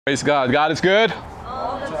Praise God. God is good?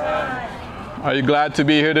 All the time. Are you glad to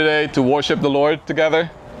be here today to worship the Lord together?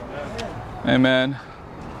 Amen.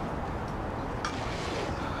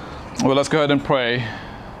 Well, let's go ahead and pray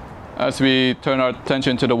as we turn our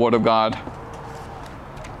attention to the Word of God.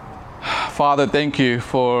 Father, thank you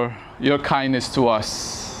for your kindness to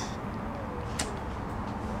us.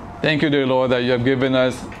 Thank you, dear Lord, that you have given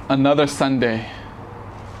us another Sunday,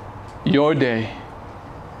 your day.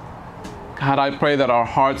 God, I pray that our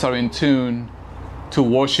hearts are in tune to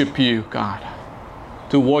worship you, God,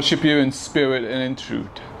 to worship you in spirit and in truth.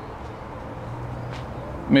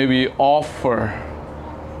 May we offer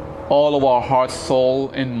all of our heart, soul,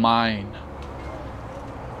 and mind.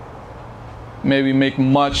 May we make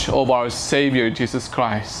much of our Savior, Jesus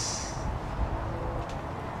Christ.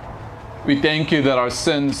 We thank you that our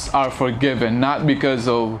sins are forgiven, not because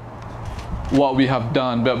of what we have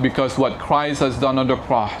done, but because what Christ has done on the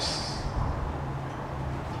cross.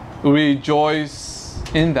 We rejoice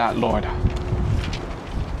in that, Lord.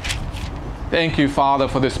 Thank you, Father,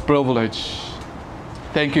 for this privilege.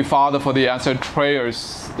 Thank you, Father, for the answered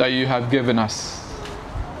prayers that you have given us.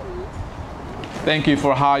 Thank you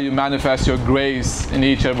for how you manifest your grace in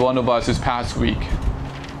each and every one of us this past week.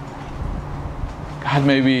 God,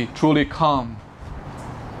 may we truly come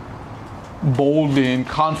boldly and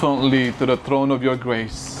confidently to the throne of your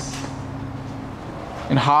grace.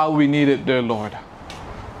 And how we need it, dear Lord,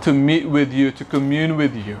 to meet with you, to commune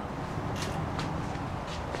with you.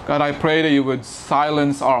 God, I pray that you would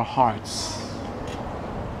silence our hearts,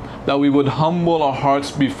 that we would humble our hearts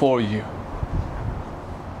before you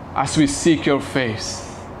as we seek your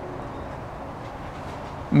face.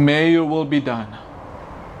 May your will be done.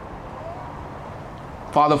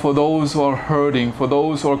 Father, for those who are hurting, for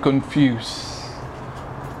those who are confused,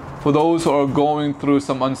 for those who are going through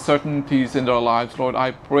some uncertainties in their lives, Lord,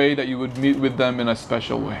 I pray that you would meet with them in a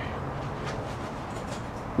special way.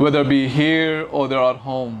 Whether it be here or they're at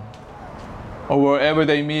home, or wherever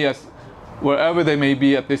they may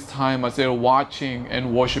be at this time as they're watching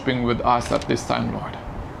and worshiping with us at this time, Lord.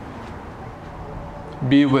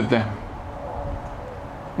 Be with them.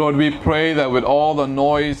 Lord, we pray that with all the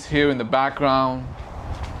noise here in the background,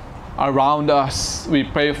 around us, we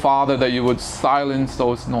pray, Father, that you would silence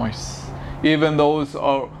those noise, even those who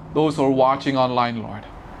are watching online, Lord.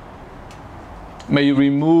 May you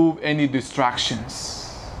remove any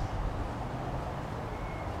distractions.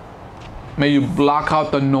 May you block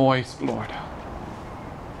out the noise, Lord.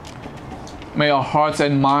 May our hearts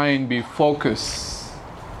and mind be focused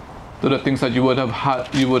to the things that you would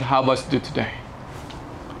have us do today.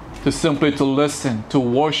 To listen, to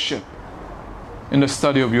worship in the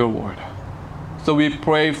study of your word. So we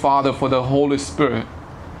pray, Father, for the Holy Spirit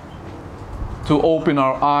to open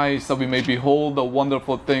our eyes that we may behold the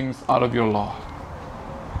wonderful things out of your law.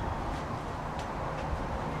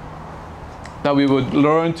 That we would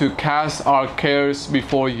learn to cast our cares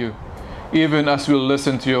before you, even as we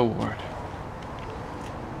listen to your word.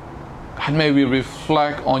 God, may we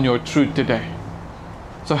reflect on your truth today.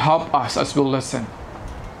 So help us as we listen.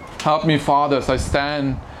 Help me, Father, as I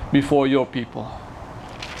stand before your people.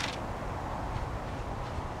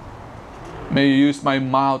 May you use my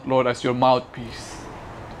mouth, Lord, as your mouthpiece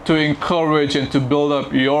to encourage and to build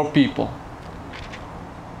up your people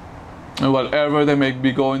and whatever they may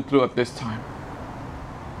be going through at this time.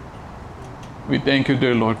 We thank you,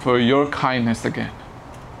 dear Lord, for your kindness again.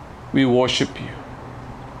 We worship you.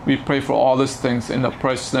 We pray for all these things in the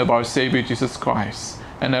presence of our Savior Jesus Christ.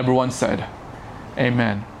 And everyone said,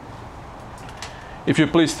 Amen. If you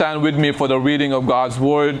please stand with me for the reading of God's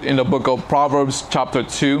Word in the book of Proverbs chapter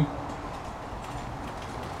 2.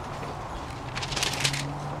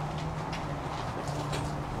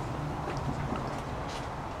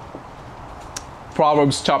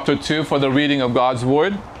 Proverbs chapter 2 for the reading of God's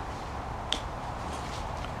Word.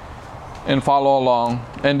 And follow along.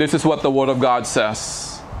 And this is what the Word of God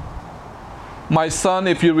says. My son,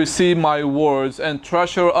 if you receive my words and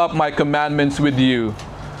treasure up my commandments with you,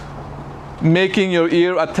 making your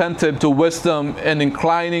ear attentive to wisdom and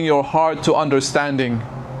inclining your heart to understanding.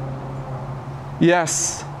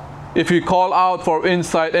 Yes, if you call out for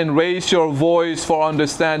insight and raise your voice for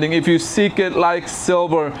understanding, if you seek it like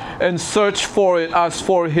silver and search for it as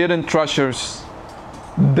for hidden treasures,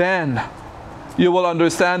 then you will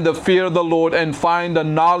understand the fear of the Lord and find the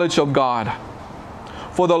knowledge of God.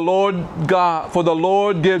 For the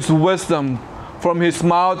Lord gives wisdom, from his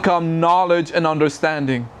mouth come knowledge and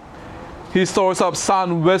understanding. He stores up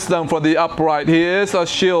sound wisdom for the upright. He is a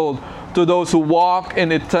shield to those who walk in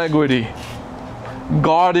integrity,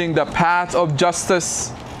 guarding the path of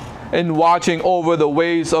justice and watching over the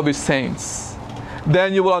ways of his saints.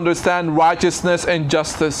 Then you will understand righteousness and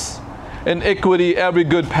justice, and equity, every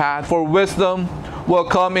good path. For wisdom will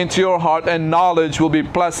come into your heart, and knowledge will be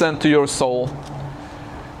pleasant to your soul.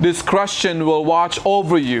 Discretion will watch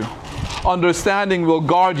over you. Understanding will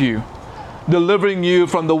guard you, delivering you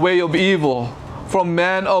from the way of evil, from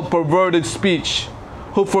men of perverted speech,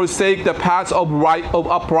 who forsake the paths of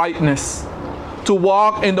uprightness, to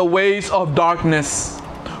walk in the ways of darkness,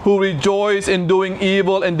 who rejoice in doing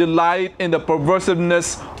evil and delight in the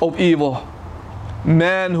perversiveness of evil.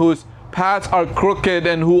 Men whose paths are crooked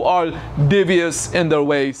and who are devious in their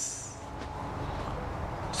ways.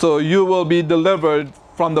 So you will be delivered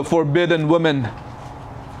from the forbidden woman,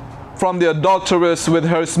 from the adulteress with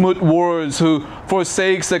her smooth words, who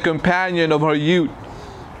forsakes the companion of her youth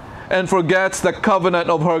and forgets the covenant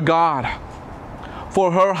of her God.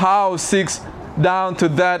 For her house seeks down to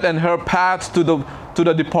death, and her paths to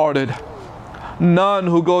the departed. None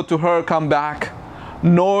who go to her come back,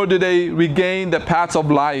 nor do they regain the paths of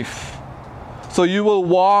life. So you will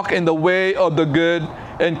walk in the way of the good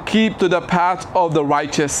and keep to the path of the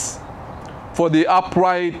righteous. For the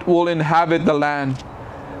upright will inhabit the land,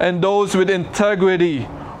 and those with integrity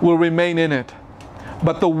will remain in it.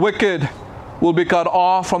 But the wicked will be cut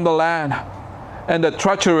off from the land, and the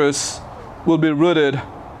treacherous will be rooted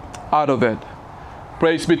out of it.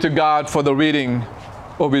 Praise be to God for the reading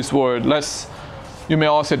of His Word. You may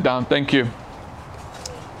all sit down. Thank you.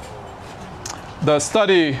 The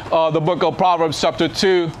study of the book of Proverbs chapter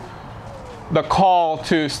 2, the call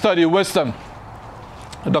to study wisdom.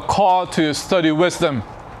 The call to study wisdom.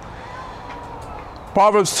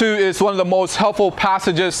 Proverbs 2 is one of the most helpful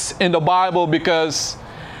passages in the Bible because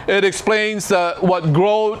it explains what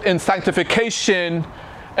growth and sanctification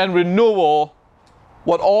and renewal,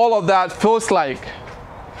 what all of that feels like.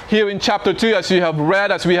 Here in chapter 2, as we have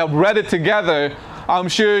read it together, I'm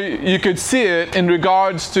sure you could see it in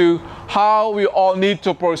regards to how we all need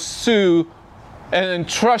to pursue and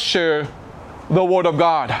treasure the Word of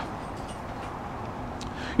God.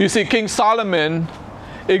 You see, King Solomon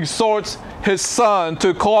exhorts his son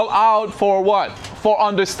to call out for what? For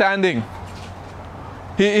understanding.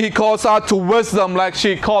 He calls out to wisdom like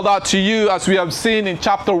she called out to you, as we have seen in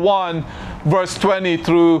chapter 1, verse 20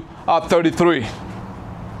 through 33.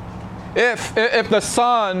 If the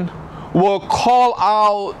son will call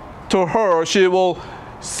out to her, she will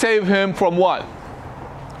save him from what?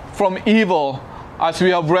 From evil, as we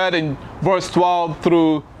have read in verse 12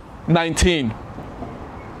 through 19.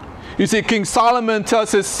 You see, King Solomon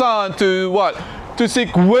tells his son to what? To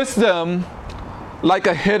seek wisdom like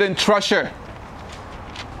a hidden treasure.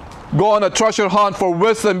 Go on a treasure hunt for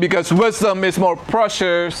wisdom, because wisdom is more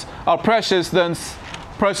precious than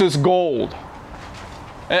precious gold.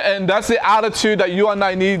 And that's the attitude that you and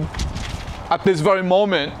I need at this very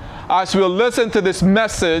moment as we listen to this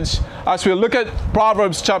message, as we look at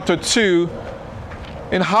Proverbs chapter 2,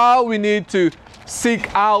 and how we need to seek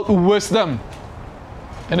out wisdom.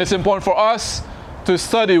 And it's important for us to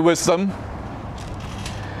study wisdom,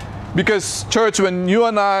 because, church, when you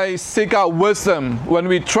and I seek out wisdom, when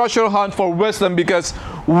we treasure hunt for wisdom, because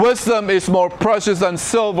wisdom is more precious than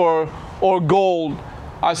silver or gold,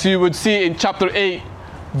 as you would see in chapter 8,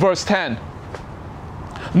 verse 10.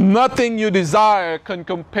 Nothing you desire can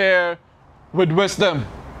compare with wisdom.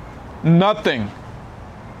 Nothing.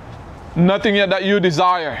 Nothing that you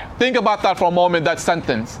desire. Think about that for a moment, that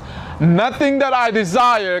sentence. Nothing that I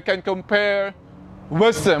desire can compare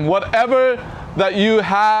wisdom. Whatever that you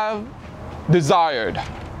have desired,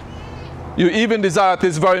 you even desire at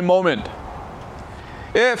this very moment.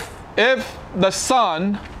 If the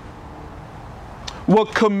son will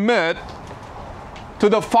commit to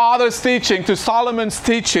the Father's teaching, to Solomon's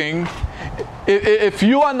teaching, if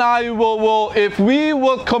you and I if we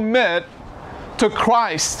will commit to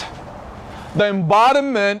Christ, the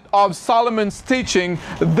embodiment of Solomon's teaching,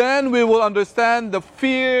 then we will understand the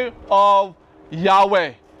fear of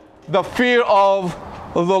Yahweh, the fear of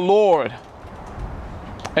the Lord.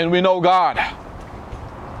 And we know God.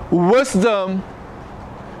 Wisdom,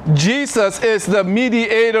 Jesus is the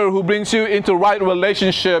mediator who brings you into right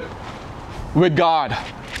relationship with God.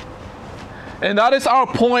 And that is our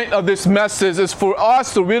point of this message, is for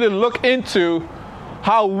us to really look into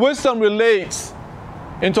how wisdom relates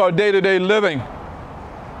into our day-to-day living.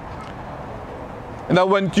 And that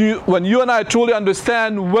when you and I truly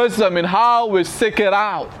understand wisdom and how we seek it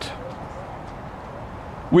out,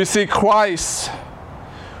 we see Christ.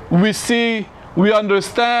 We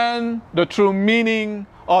understand the true meaning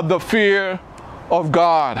of the fear of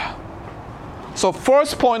God. So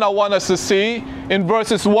first point I want us to see in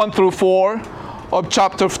verses 1 through 4 of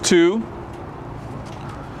chapter 2.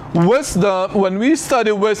 Wisdom, when we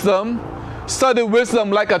study wisdom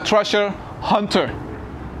like a treasure hunter.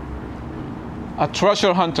 A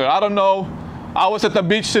treasure hunter. I don't know. I was at the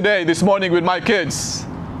beach this morning with my kids.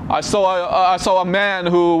 I saw a man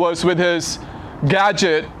who was with his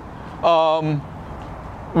gadget,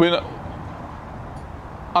 with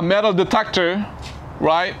a metal detector,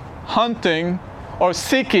 right? Hunting or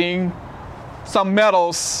seeking some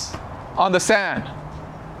metals on the sand.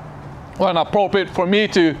 Well, appropriate for me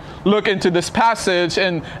to look into this passage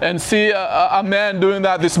and see a man doing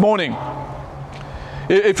that this morning.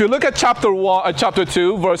 If you look at chapter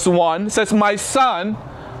 2, verse 1, it says, "My son,"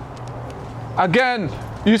 again,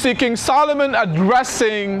 you see King Solomon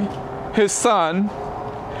addressing his son,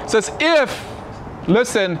 says, if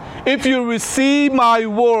you receive my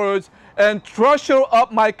words and treasure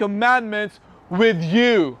up my commandments with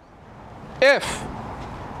you, if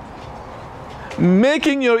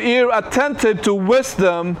making your ear attentive to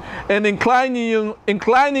wisdom and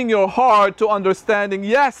inclining your heart to understanding.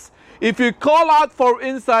 Yes, if you call out for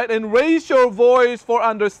insight and raise your voice for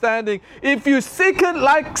understanding, if you seek it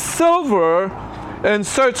like silver and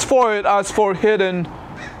search for it as for hidden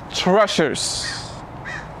treasures.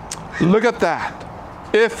 Look at that.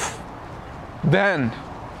 If then.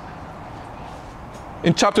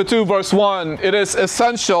 In chapter 2, verse 1, it is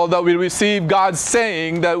essential that we receive God's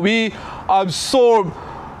saying, that we absorb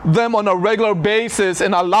them on a regular basis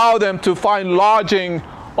and allow them to find lodging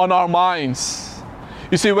on our minds.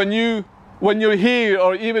 You see, when you're here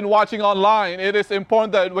or even watching online, it is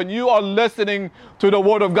important that when you are listening to the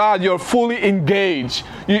Word of God, you're fully engaged.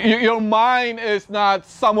 Your mind is not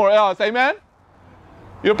somewhere else. Amen?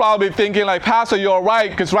 You're probably thinking like, Pastor, you're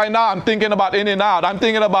right, because right now I'm thinking about In-N-Out. I'm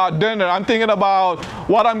thinking about dinner. I'm thinking about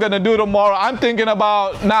what I'm going to do tomorrow. I'm thinking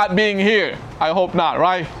about not being here. I hope not,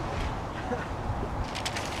 right?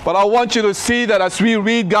 But I want you to see that as we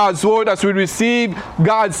read God's Word, as we receive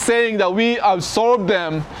God's saying, that we absorb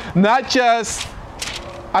them, not just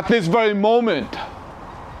at this very moment,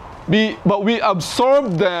 but we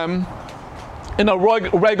absorb them in a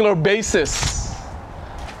regular basis.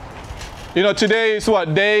 You know, today is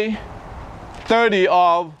what? Day 30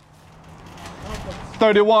 of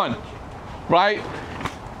 31, right?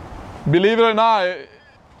 Believe it or not,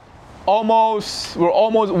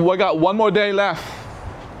 we got one more day left.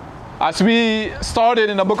 As we started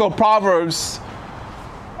in the book of Proverbs,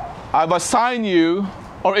 I've assigned you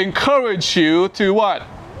or encouraged you to what?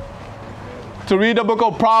 To read the book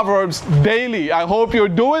of Proverbs daily. I hope you're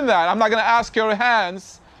doing that. I'm not going to ask your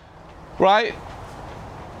hands, right?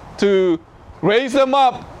 To raise them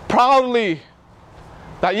up proudly.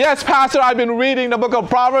 That, yes, Pastor, I've been reading the book of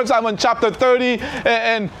Proverbs. I'm on chapter 30.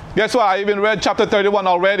 And guess what? I even read chapter 31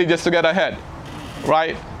 already just to get ahead.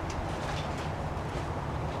 Right?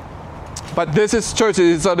 But this is church.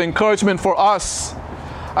 It's an encouragement for us.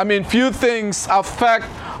 I mean, few things affect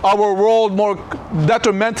our world more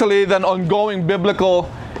detrimentally than ongoing biblical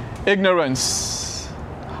ignorance.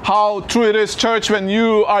 How true it is, church, when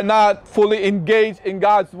you are not fully engaged in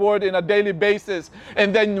God's Word in a daily basis.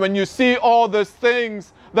 And then when you see all these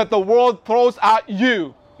things that the world throws at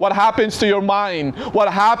you, what happens to your mind?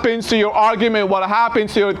 What happens to your argument? What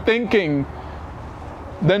happens to your thinking?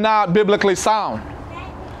 They're not biblically sound.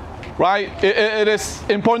 Right? It is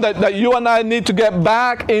important that you and I need to get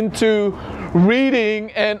back into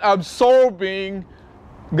reading and absorbing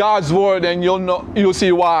God's Word, and you'll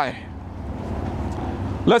see why.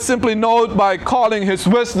 Let's simply note by calling His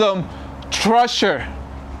wisdom treasure.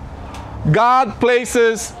 God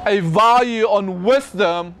places a value on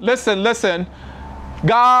wisdom. Listen.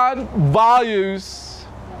 God values,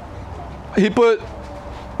 He put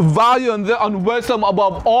value on wisdom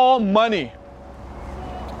above all money.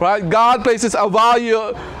 Right? God places a value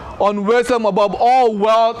on wisdom above all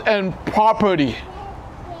wealth and property.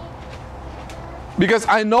 Because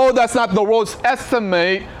I know that's not the world's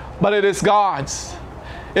estimate, but it is God's.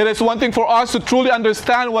 It is one thing for us to truly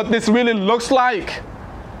understand what this really looks like.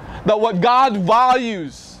 That what God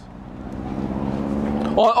values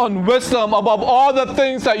on wisdom above all the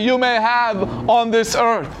things that you may have on this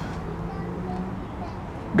earth.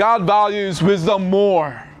 God values wisdom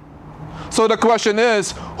more. So the question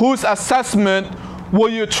is, whose assessment will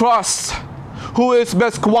you trust? Who is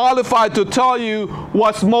best qualified to tell you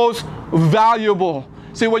what's most valuable?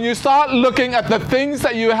 See, when you start looking at the things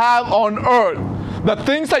that you have on earth, the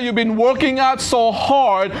things that you've been working at so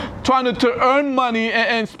hard, trying to earn money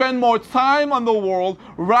and spend more time on the world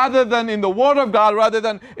rather than in the Word of God, rather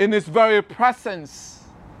than in His very presence,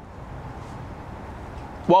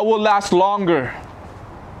 what will last longer?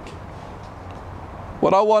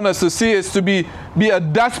 What I want us to see is to be a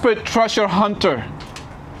desperate treasure hunter.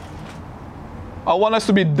 I want us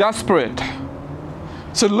to be desperate.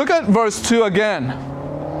 So look at verse 2 again.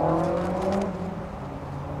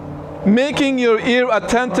 Making your ear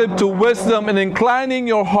attentive to wisdom and inclining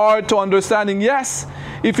your heart to understanding. Yes,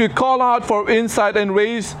 if you call out for insight and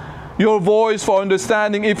raise your voice for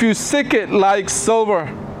understanding, if you seek it like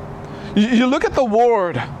silver. You look at the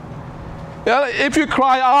word. If you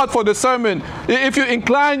cry out for discernment, if you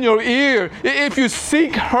incline your ear, if you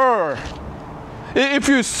seek her, if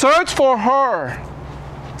you search for her,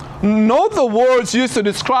 note the words used to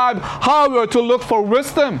describe how we are to look for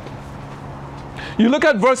wisdom. You look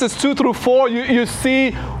at verses 2 through 4, you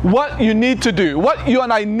see what you need to do, what you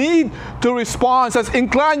and I need to respond. It says,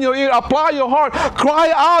 incline your ear, apply your heart,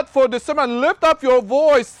 cry out for discernment, lift up your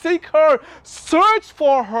voice, seek her, search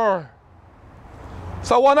for her.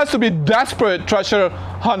 So I want us to be desperate treasure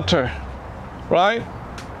hunter, right?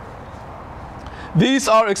 These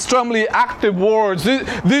are extremely active words.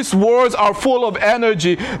 These words are full of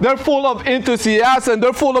energy. They're full of enthusiasm.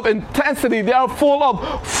 They're full of intensity. They are full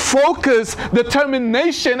of focus,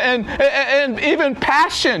 determination, and even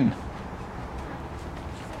passion.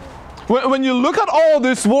 When you look at all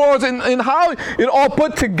these words and how it all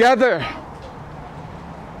put together,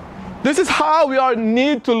 this is how we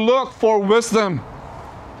need to look for wisdom.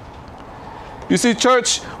 You see,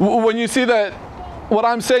 church, when you see that, what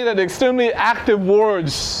I'm saying, that extremely active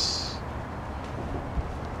words,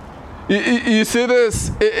 you see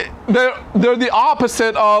this, they're the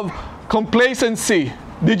opposite of complacency.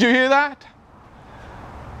 Did you hear that?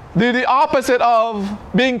 They're the opposite of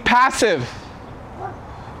being passive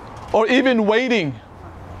or even waiting.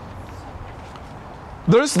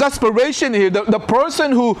 There's desperation here. The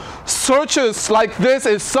person who searches like this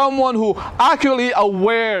is someone who accurately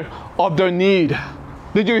aware of their need.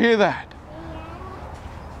 Did you hear that?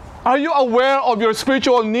 Are you aware of your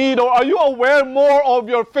spiritual need, or are you aware more of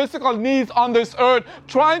your physical needs on this earth,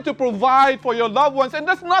 trying to provide for your loved ones? And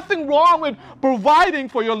there's nothing wrong with providing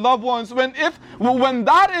for your loved ones. When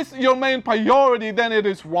that is your main priority, then it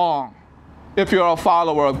is wrong if you're a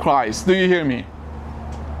follower of Christ. Do you hear me?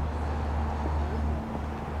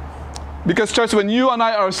 Because, church, when you and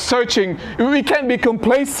I are searching, we can't be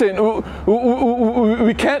complacent.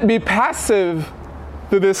 We can't be passive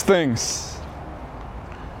to these things.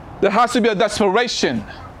 There has to be a desperation.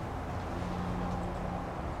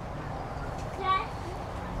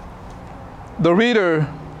 The reader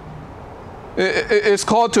is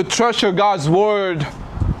called to treasure God's word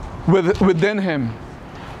within him.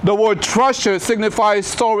 The word treasure signifies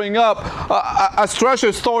storing up, as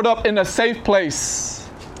treasure stored up in a safe place.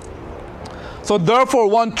 So therefore,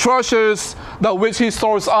 one treasures that which he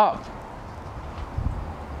stores up.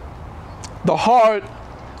 The heart,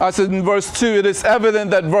 as in verse 2, it is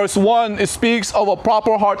evident that verse 1, it speaks of a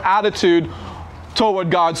proper heart attitude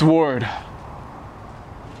toward God's word.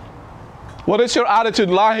 What is your attitude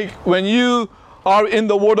like when you are in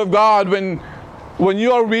the word of God, when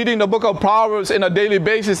you are reading the book of Proverbs on a daily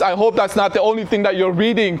basis? I hope that's not the only thing that you're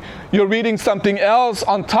reading. You're reading something else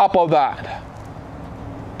on top of that.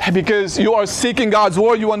 Because you are seeking God's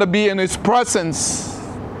word, you want to be in his presence.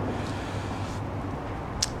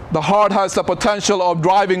 The heart has the potential of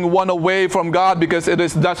driving one away from God because it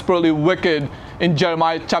is desperately wicked in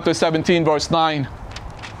Jeremiah chapter 17, verse 9.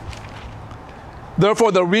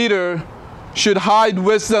 Therefore, the reader should hide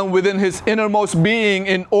wisdom within his innermost being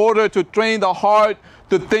in order to train the heart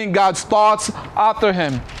to think God's thoughts after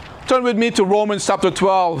him. Turn with me to Romans chapter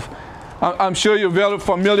 12. I'm sure you're very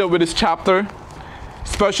familiar with this chapter,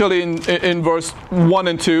 especially in verse 1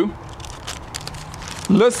 and 2.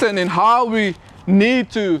 Listen in how we need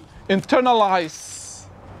to internalize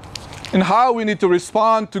and how we need to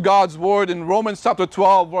respond to God's word in Romans chapter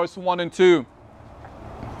 12, verse 1 and 2.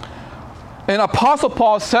 And Apostle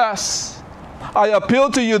Paul says, I appeal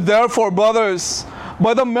to you therefore, brothers,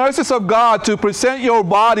 by the mercies of God, to present your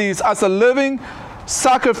bodies as a living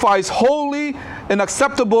sacrifice, holy and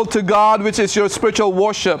acceptable to God, which is your spiritual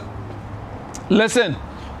worship. Listen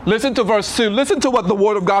to verse 2. Listen to what the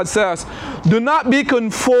Word of God says. Do not be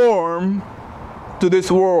conformed to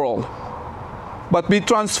this world, but be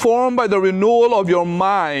transformed by the renewal of your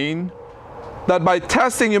mind, that by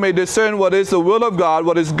testing you may discern what is the will of God,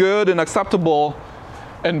 what is good and acceptable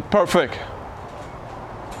and perfect.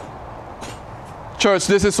 Church,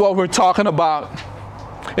 this is what we're talking about,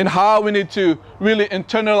 and how we need to really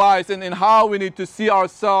internalize, and in how we need to see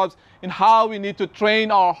ourselves, and how we need to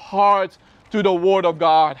train our hearts to the Word of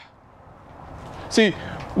God. See,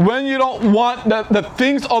 when you don't want the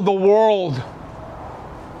things of the world,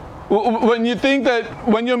 when you think that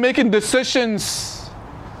when you're making decisions,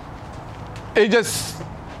 it just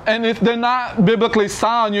And if they're not biblically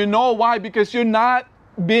sound, you know why? Because you're not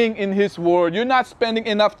being in His Word. You're not spending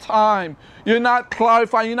enough time. You're not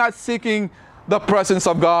clarifying. You're not seeking the presence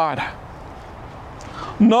of God.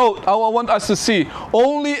 Note, I want us to see,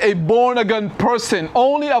 only a born-again person,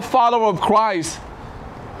 only a follower of Christ,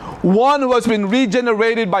 one who has been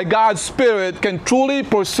regenerated by God's Spirit, can truly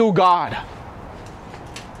pursue God.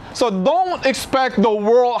 So don't expect the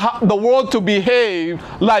world to behave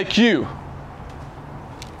like you.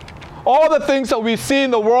 All the things that we see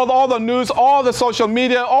in the world, all the news, all the social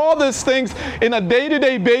media, all these things in a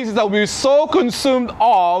day-to-day basis that we're so consumed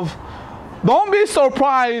of, don't be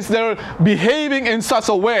surprised they're behaving in such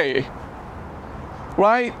a way,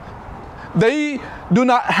 right? They do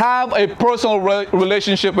not have a personal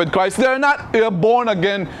relationship with Christ. They're not a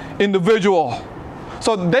born-again individual.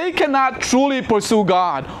 So they cannot truly pursue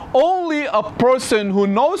God. Only a person who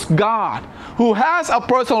knows God, who has a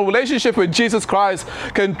personal relationship with Jesus Christ,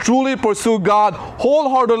 can truly pursue God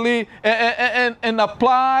wholeheartedly and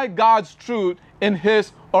apply God's truth in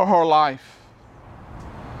his or her life.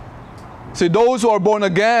 See, those who are born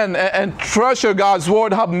again and treasure God's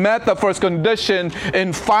word have met the first condition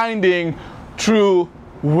in finding true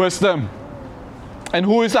wisdom. And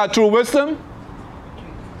who is that true wisdom?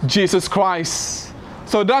 Jesus Christ.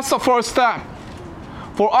 So that's the first step.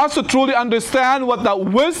 For us to truly understand what that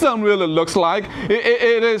wisdom really looks like,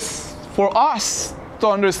 it is for us to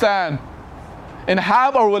understand and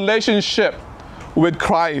have a relationship with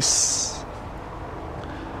Christ.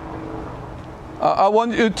 I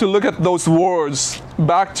want you to look at those words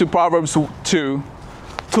back to Proverbs 2.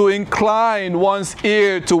 To incline one's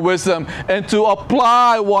ear to wisdom and to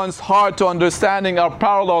apply one's heart to understanding are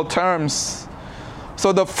parallel terms.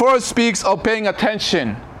 So the first speaks of paying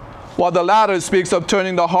attention, while the latter speaks of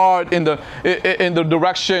turning the heart in the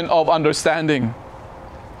direction of understanding.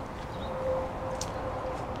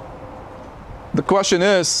 The question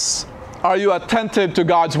is, are you attentive to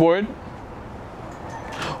God's word?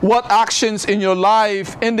 What actions in your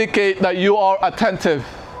life indicate that you are attentive?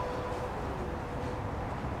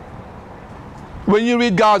 When you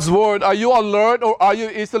read God's word, are you alert or are you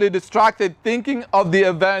easily distracted thinking of the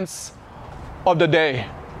events of the day?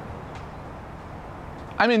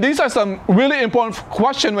 I mean, these are some really important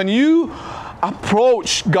questions when you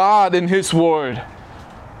approach God in His Word.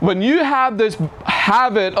 When you have this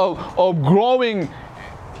habit of growing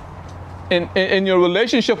in your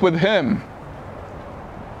relationship with Him.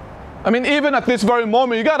 I mean, even at this very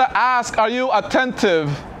moment, you got to ask, are you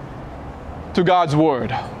attentive to God's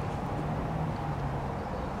Word?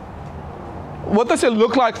 What does it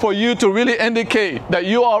look like for you to really indicate that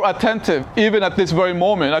you are attentive even at this very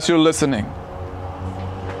moment as you're listening?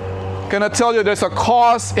 Can I tell you there's a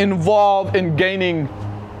cost involved in gaining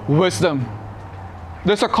wisdom?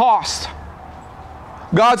 There's a cost.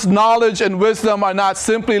 God's knowledge and wisdom are not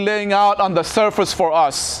simply laying out on the surface for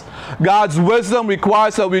us. God's wisdom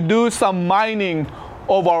requires that we do some mining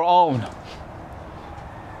of our own.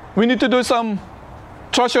 We need to do some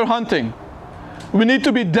treasure hunting. We need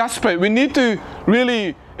to be desperate. We need to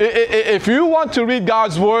really, if you want to read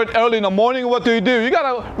God's word early in the morning, what do? You got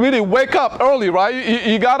to really wake up early, right?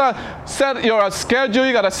 You got to set your schedule.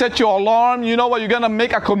 You got to set your alarm. You know what? You're going to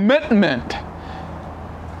make a commitment,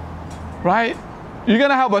 right? You're going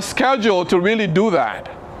to have a schedule to really do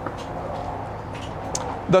that.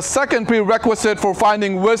 The second prerequisite for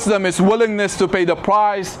finding wisdom is willingness to pay the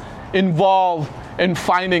price involved in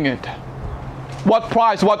finding it. What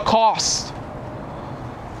price? What cost?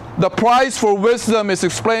 The price for wisdom is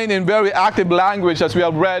explained in very active language as we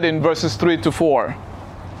have read in verses 3 to 4.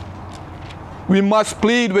 We must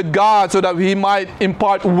plead with God so that He might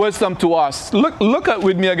impart wisdom to us. Look at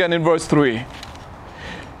with me again in verse 3.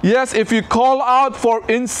 Yes, if you call out for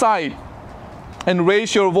insight and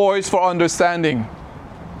raise your voice for understanding.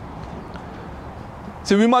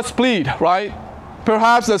 See, we must plead, right?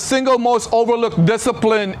 Perhaps the single most overlooked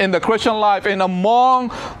discipline in the Christian life and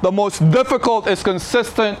among the most difficult is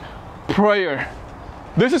consistent prayer.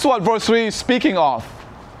 This is what verse 3 is speaking of.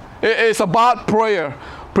 It's about prayer,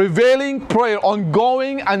 prevailing prayer,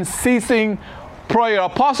 ongoing and ceasing prayer.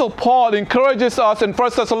 Apostle Paul encourages us in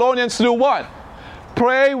 1 Thessalonians to do what?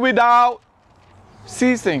 Pray without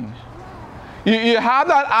ceasing. You have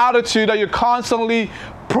that attitude that you're constantly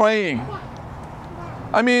praying.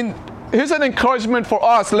 I mean, here's an encouragement for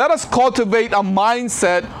us. Let us cultivate a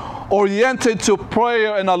mindset oriented to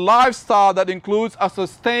prayer and a lifestyle that includes a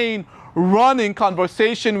sustained running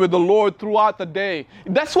conversation with the Lord throughout the day.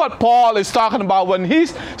 That's what Paul is talking about when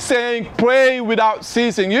he's saying pray without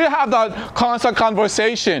ceasing. You have that constant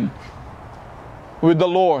conversation with the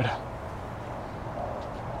Lord.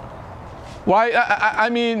 Right? I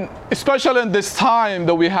mean, especially in this time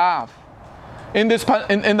that we have, in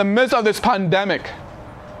the midst of this pandemic,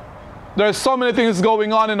 there's so many things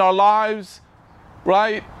going on in our lives,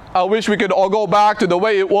 right? I wish we could all go back to the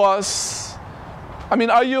way it was. I mean,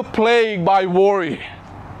 are you plagued by worry?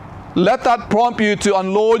 Let that prompt you to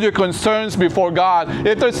unload your concerns before God.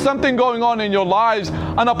 If there's something going on in your lives,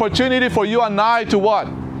 an opportunity for you and I to what?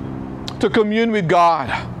 To commune with God.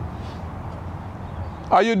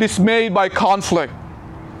 Are you dismayed by conflict?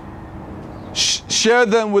 Share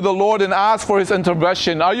them with the Lord and ask for His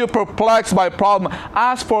intervention. Are you perplexed by problem?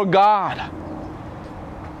 Ask for God.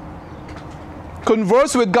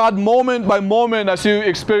 Converse with God moment by moment as you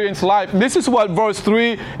experience life. This is what verse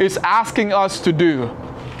 3 is asking us to do.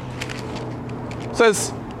 It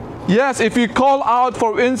says, yes, if you call out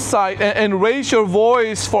for insight and raise your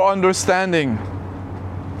voice for understanding.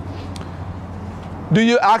 Do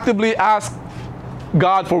you actively ask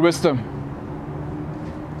God for wisdom?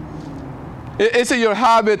 Is it your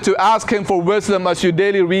habit to ask Him for wisdom as you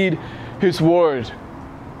daily read His Word?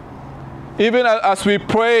 Even as we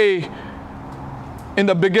pray in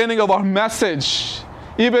the beginning of our message,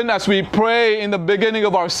 even as we pray in the beginning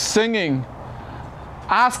of our singing,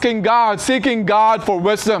 asking God, seeking God for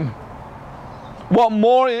wisdom. What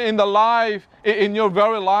more in the life, in your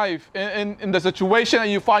very life, in the situation that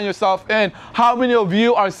you find yourself in, how many of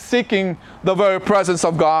you are seeking the very presence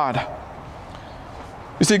of God?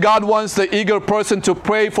 You see, God wants the eager person to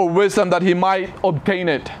pray for wisdom that he might obtain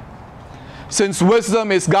it. Since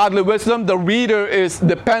wisdom is godly wisdom, the reader is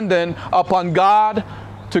dependent upon God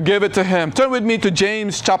to give it to him. Turn with me to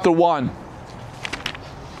James chapter 1.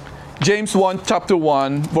 James 1 chapter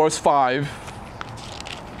 1 verse 5.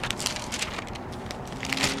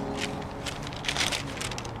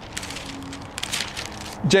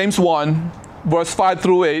 James 1 verse 5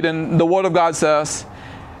 through 8, and the Word of God says,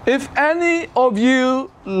 if any of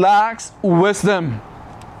you lacks wisdom,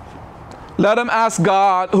 let him ask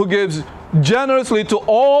God, who gives generously to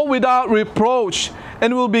all without reproach,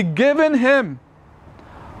 and will be given him.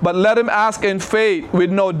 But let him ask in faith with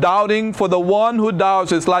no doubting, for the one who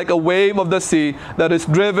doubts is like a wave of the sea that is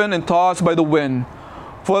driven and tossed by the wind.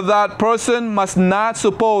 For that person must not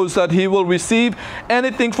suppose that he will receive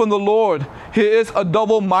anything from the Lord. He is a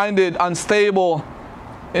double-minded, unstable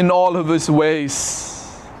in all of his ways.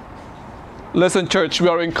 Listen, church, we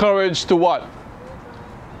are encouraged to what?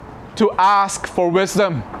 To ask for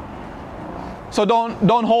wisdom. So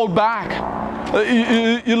don't hold back.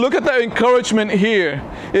 You look at the encouragement here.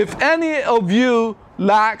 If any of you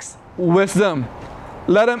lacks wisdom,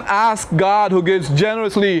 let him ask God, who gives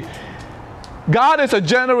generously. God is a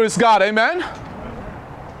generous God, amen?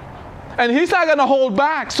 And He's not going to hold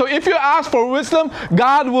back. So if you ask for wisdom,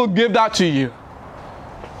 God will give that to you.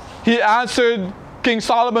 He answered King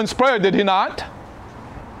Solomon's prayer, did he not?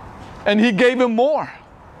 And He gave him more.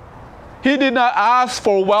 He did not ask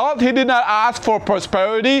for wealth. He did not ask for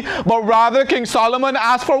prosperity. But rather, King Solomon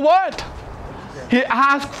asked for what? He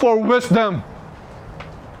asked for wisdom.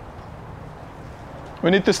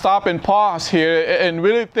 We need to stop and pause here and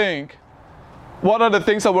really think, what are the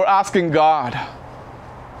things that we're asking God?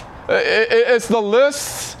 It's the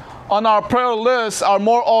lists on our prayer list are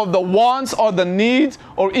more of the wants or the needs,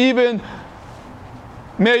 or even,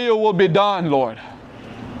 may your will be done, Lord.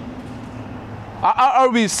 Are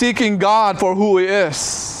we seeking God for who He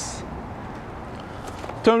is?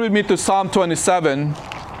 Turn with me to Psalm 27,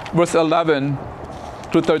 verse 11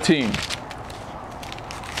 to 13.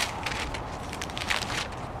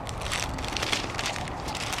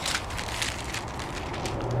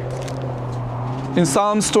 In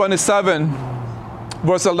Psalms 27,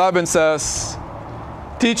 verse 11 says,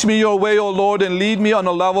 teach me your way, O Lord, and lead me on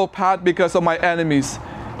a level path because of my enemies.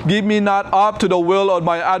 Give me not up to the will of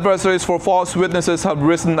my adversaries, for false witnesses have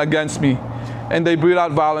risen against me, and they breathe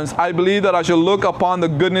out violence. I believe that I shall look upon the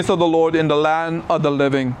goodness of the Lord in the land of the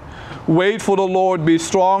living. Wait for the Lord, be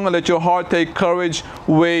strong, and let your heart take courage.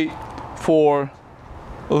 Wait for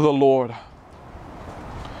the Lord.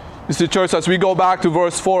 You see, church, as we go back to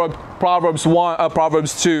verse 4 of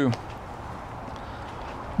Proverbs 2,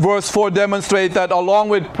 verse 4 demonstrates that along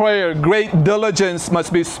with prayer, great diligence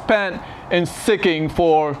must be spent in seeking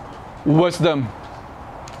for wisdom.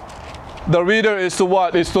 The reader is to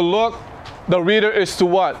what? Is to look. The reader is to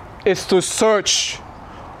what? Is to search.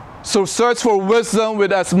 So search for wisdom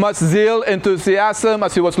with as much zeal, enthusiasm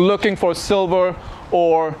as he was looking for silver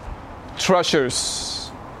or treasures.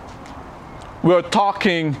 We're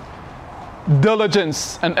talking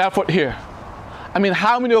diligence and effort here. I mean,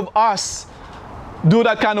 how many of us do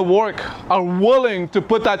that kind of work, are willing to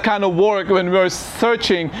put that kind of work when we're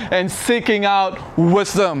searching and seeking out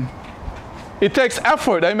wisdom? It takes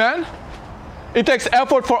effort, amen? It takes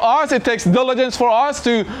effort for us. It takes diligence for us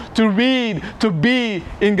to read, to be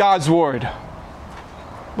in God's Word.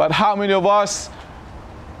 But how many of us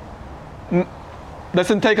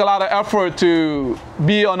doesn't take a lot of effort to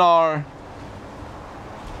be on our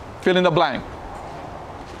fill in the blank,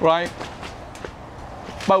 right?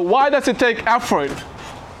 But why does it take effort?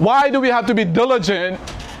 Why do we have to be diligent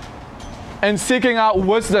in seeking out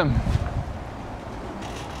wisdom?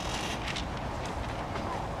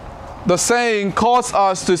 The saying calls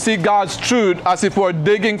us to seek God's truth as if we're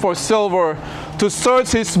digging for silver, to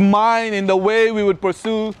search His mind in the way we would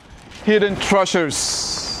pursue hidden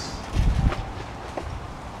treasures.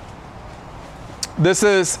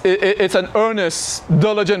 It's an earnest,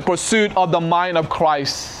 diligent pursuit of the mind of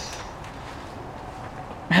Christ.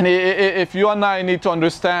 And if you and I need to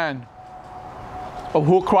understand of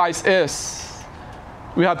who Christ is,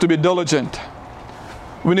 we have to be diligent.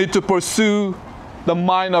 We need to pursue the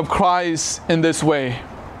mind of Christ in this way.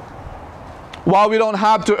 While we don't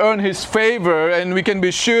have to earn His favor, and we can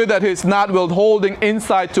be sure that He's not withholding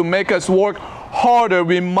insight to make us work harder,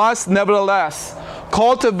 we must nevertheless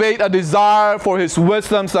cultivate a desire for His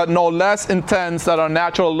wisdoms that no less intense than our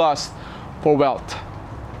natural lust for wealth.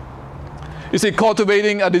 You see,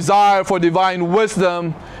 cultivating a desire for divine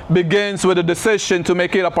wisdom begins with a decision to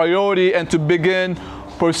make it a priority and to begin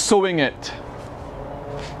pursuing it.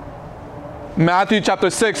 Matthew chapter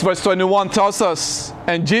 6 verse 21 tells us,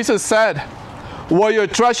 and Jesus said, where your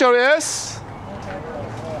treasure is,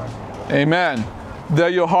 amen, there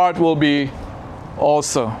your heart will be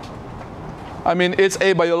also. I mean, it's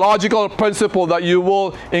a biological principle that you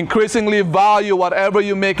will increasingly value whatever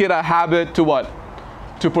you make it a habit to what?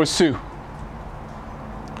 To pursue.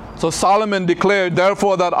 So Solomon declared,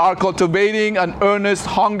 therefore, that our cultivating an earnest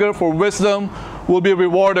hunger for wisdom will be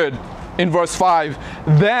rewarded. In verse 5,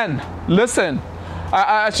 then, listen,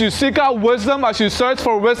 as you seek out wisdom, as you search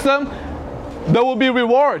for wisdom, there will be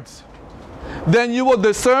rewards. Then you will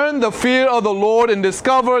discern the fear of the Lord and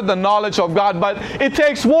discover the knowledge of God. But it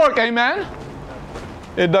takes work, amen?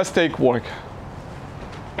 It does take work.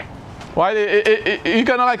 Right? You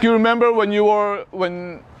kind of like, you remember when you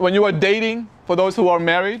were dating, for those who are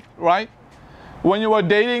married, right? When you were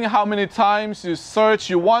dating, how many times you search,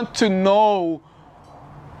 you want to know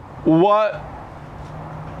what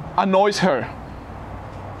annoys her.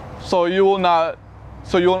 So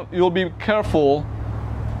you'll be careful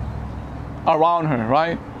around her,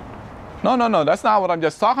 right? No, that's not what I'm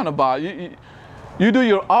just talking about. You do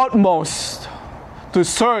your utmost to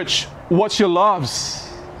search what she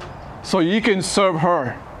loves so you can serve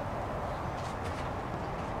her.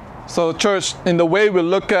 So church, in the way we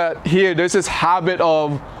look at here, there's this habit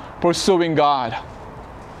of pursuing God.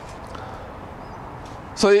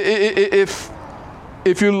 So if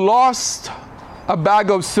you lost a bag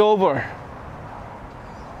of silver,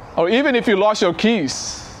 or even if you lost your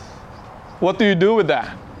keys, what do you do with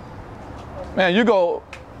that? Man, you go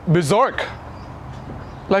berserk.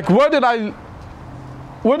 Like, where did I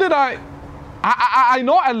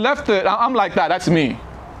know I left it. I'm like that. That's me,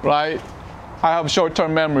 right? I have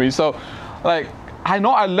short-term memory. So, like, I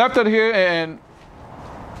know I left it here and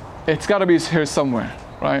it's got to be here somewhere,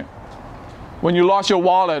 right? When you lost your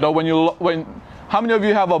wallet, or how many of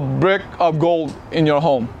you have a brick of gold in your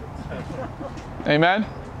home? Amen?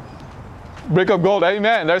 Brick of gold,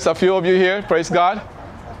 amen. There's a few of you here, praise God.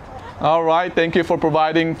 All right, thank you for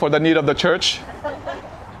providing for the need of the church.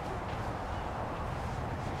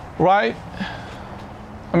 Right?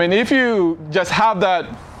 I mean, if you just have that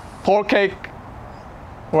pour cake,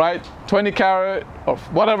 right, 20 carat, or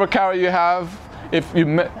whatever carat you have,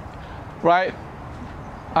 right?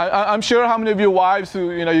 I'm sure how many of you wives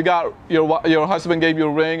who, you got your husband gave you a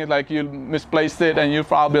ring and like you misplaced it, and you're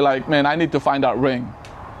probably like, man, I need to find that ring,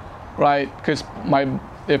 right? Because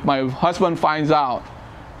if my husband finds out,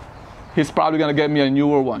 he's probably gonna get me a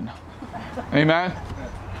newer one. Amen.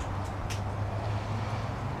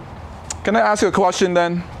 Can I ask you a question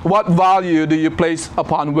then? What value do you place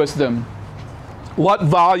upon wisdom? What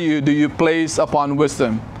value do you place upon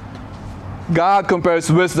wisdom? God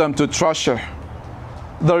compares wisdom to treasure.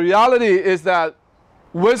 The reality is that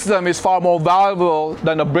wisdom is far more valuable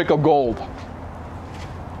than a brick of gold.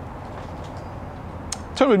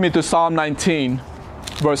 Turn with me to Psalm 19,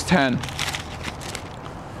 verse 10.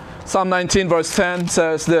 Psalm 19, verse 10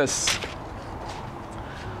 says this: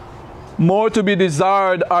 more to be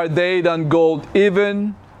desired are they than gold,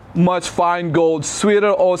 even much fine gold,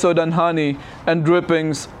 sweeter also than honey and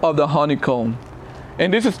drippings of the honeycomb.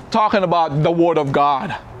 And this is talking about the Word of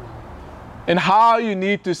God and how you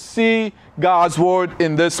need to see God's Word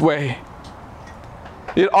in this way.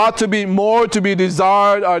 It ought to be more to be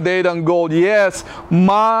desired are they than gold. Yes,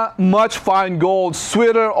 much fine gold,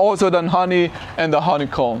 sweeter also than honey and the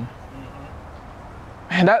honeycomb.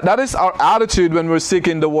 And that is our attitude when we're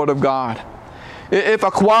seeking the Word of God. If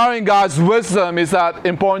acquiring God's wisdom is that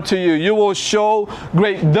important to you, you will show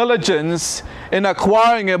great diligence in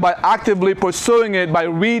acquiring it by actively pursuing it by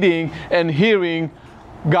reading and hearing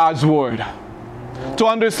God's Word. To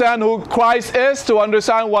understand who Christ is, to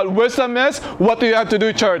understand what wisdom is, what do you have to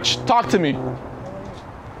do, church? Talk to me.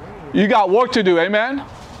 You got work to do, amen?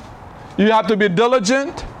 You have to be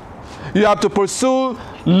diligent. You have to pursue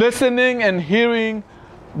listening and hearing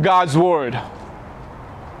God's Word.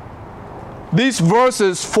 These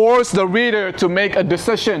verses force the reader to make a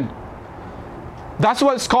decision. That's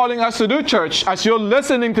what it's calling us to do, church. As you're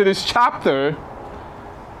listening to this chapter,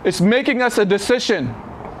 it's making us a decision.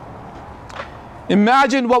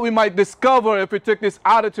 Imagine what we might discover if we took this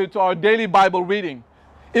attitude to our daily Bible reading.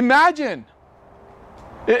 Imagine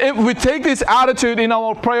if we take this attitude in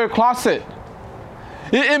our prayer closet.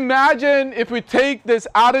 Imagine if we take this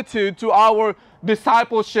attitude to our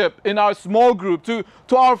discipleship in our small group, to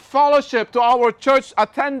our fellowship, to our church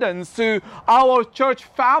attendance, to our church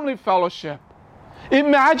family fellowship.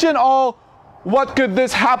 Imagine what could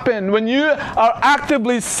this happen when you are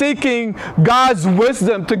actively seeking God's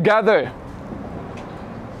wisdom together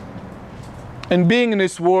and being in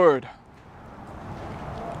His Word.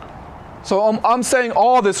 So I'm saying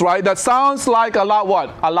all this, right? That sounds like a lot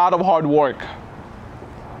what? A lot of hard work.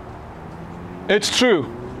 It's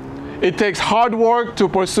true. It takes hard work to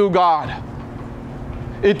pursue God.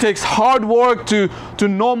 It takes hard work to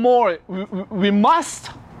know more. We must.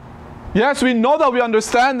 Yes, we know that, we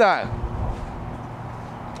understand that.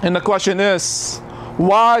 And the question is,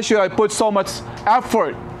 why should I put so much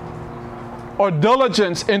effort or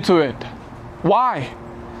diligence into it? Why?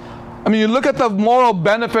 I mean, you look at the moral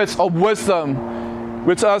benefits of wisdom,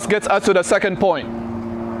 which gets us to the second point.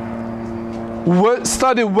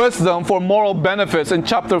 Study wisdom for moral benefits in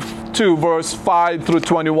chapter 2, verse 5 through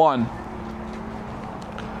 21.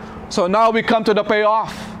 So now we come to the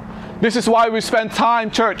payoff. This is why we spend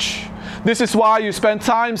time, church. This is why you spend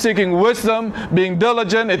time seeking wisdom, being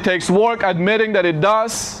diligent. It takes work, admitting that it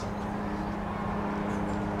does.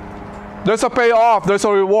 There's a payoff, there's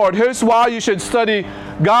a reward. Here's why you should study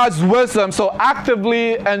God's wisdom so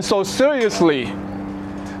actively and so seriously.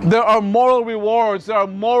 There are moral rewards, there are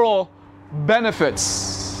moral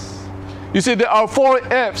benefits. You see, there are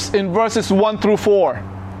 4 ifs in verses 1 through 4.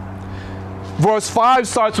 Verse 5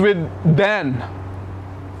 starts with then.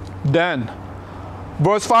 Then.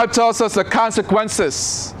 Verse 5 tells us the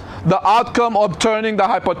consequences, the outcome of turning the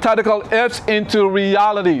hypothetical ifs into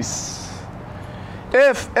realities.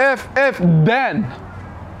 If, then,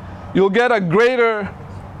 you'll get a greater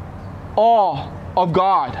awe of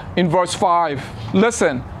God in verse 5.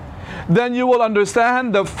 Listen. Then you will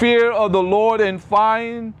understand the fear of the Lord and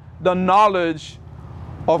find the knowledge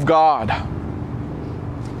of God.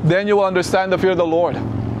 Then you will understand the fear of the Lord.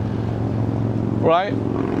 Right?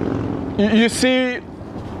 You see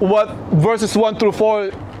what verses 1 through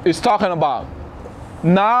 4 is talking about.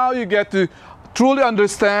 Now you get to truly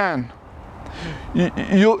understand.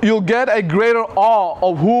 You'll get a greater awe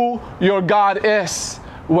of who your God is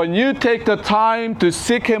when you take the time to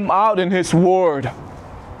seek Him out in His Word.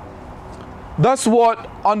 That's what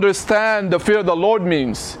understand the fear of the Lord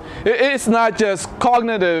means. It's not just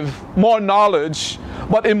cognitive, more knowledge,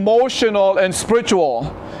 but emotional and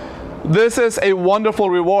spiritual. This is a wonderful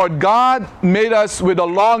reward. God made us with a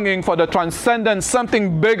longing for the transcendent,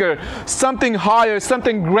 something bigger, something higher,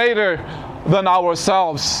 something greater than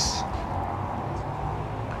ourselves.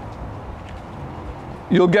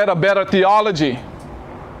 You'll get a better theology.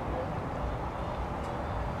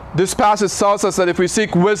 This passage tells us that if we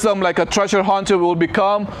seek wisdom like a treasure hunter, we will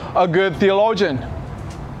become a good theologian.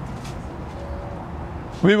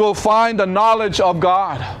 We will find the knowledge of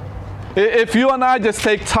God. If you and I just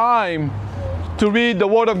take time to read the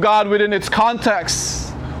Word of God within its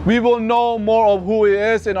context, we will know more of who He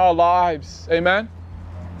is in our lives. Amen?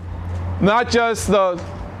 Not just the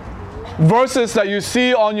verses that you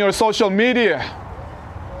see on your social media,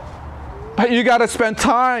 but you got to spend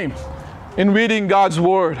time in reading God's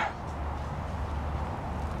Word.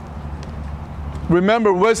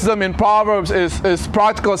 Remember, wisdom in Proverbs is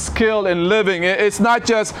practical skill in living. It's not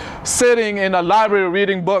just sitting in a library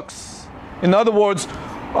reading books. In other words,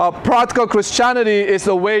 practical Christianity is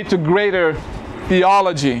the way to greater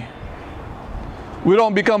theology. We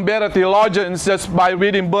don't become better theologians just by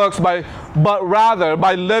reading books, but rather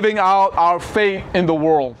by living out our faith in the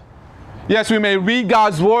world. Yes, we may read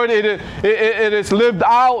God's Word. It is lived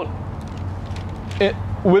out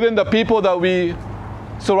within the people that we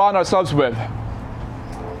surround ourselves with.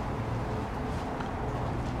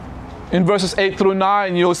 In verses 8 through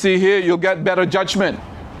 9, you'll see here, you'll get better judgment.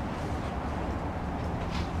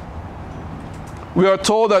 We are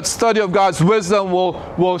told that study of God's wisdom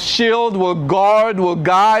will shield, will guard, will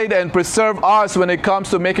guide, and preserve us when it comes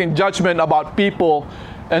to making judgment about people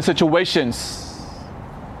and situations.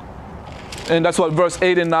 And that's what verse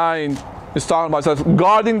 8 and 9 is talking about. It says,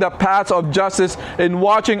 guarding the paths of justice and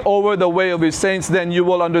watching over the way of his saints, then you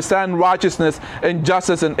will understand righteousness and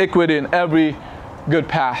justice and equity in every good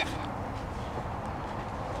path.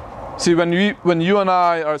 See, when you and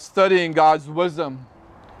I are studying God's wisdom,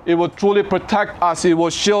 it will truly protect us, it will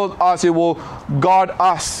shield us, it will guard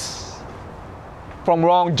us from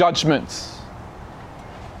wrong judgments.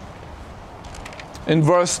 In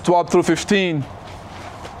verse 12 through 15,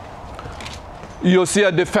 you'll see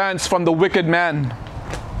a defense from the wicked man.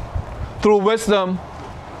 Through wisdom,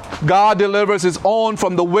 God delivers his own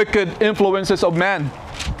from the wicked influences of man.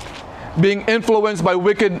 Being influenced by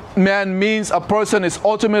wicked men means a person is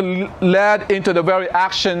ultimately led into the very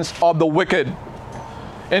actions of the wicked.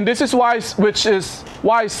 And this is why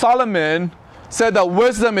Solomon said that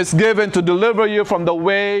wisdom is given to deliver you from the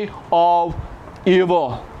way of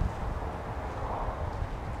evil.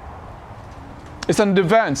 It's a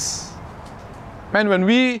defense. Man, when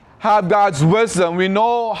we have God's wisdom, we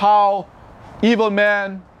know how evil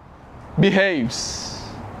man behaves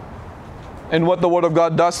and what the Word of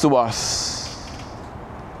God does to us.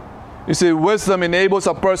 You see, wisdom enables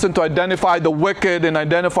a person to identify the wicked and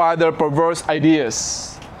identify their perverse ideas.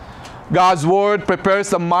 God's Word prepares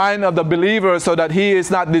the mind of the believer so that he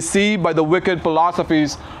is not deceived by the wicked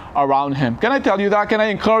philosophies around him. Can I tell you that? Can I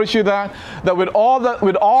encourage you that with all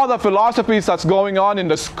the philosophies that's going on in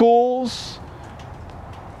the schools,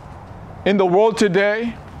 in the world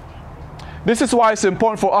today, this is why it's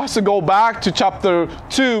important for us to go back to chapter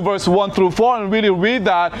 2, verse 1 through 4 and really read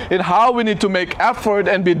that and how we need to make effort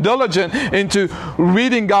and be diligent into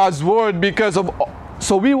reading God's Word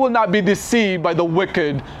so we will not be deceived by the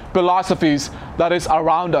wicked philosophies that is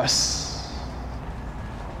around us.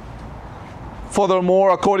 Furthermore,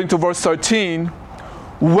 according to verse 13,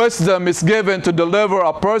 wisdom is given to deliver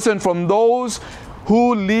a person from those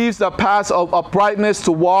who leaves the paths of uprightness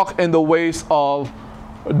to walk in the ways of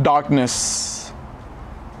darkness.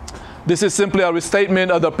 This is simply a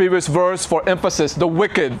restatement of the previous verse for emphasis. The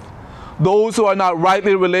wicked, those who are not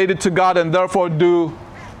rightly related to God and therefore do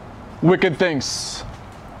wicked things,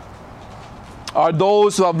 are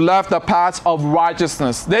those who have left the paths of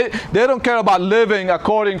righteousness. They don't care about living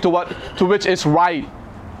according to which is right.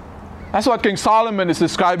 That's what King Solomon is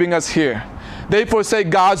describing us here. They forsake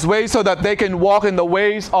God's ways so that they can walk in the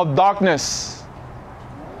ways of darkness.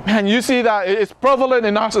 Man, you see that it's prevalent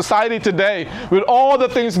in our society today with all the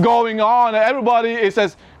things going on. Everybody is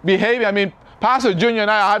as behaving. I mean, Pastor Junior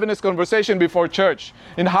and I are having this conversation before church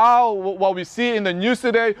in how what we see in the news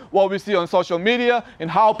today, what we see on social media, and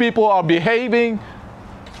how people are behaving.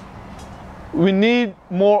 We need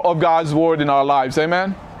more of God's Word in our lives.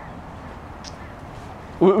 Amen?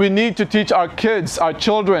 We need to teach our kids, our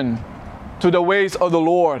children, to the ways of the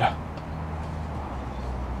Lord.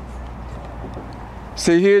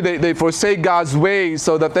 See here, they forsake God's ways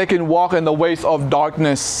so that they can walk in the ways of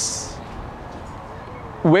darkness.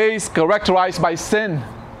 Ways characterized by sin.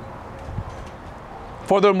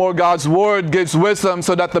 Furthermore, God's Word gives wisdom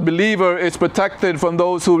so that the believer is protected from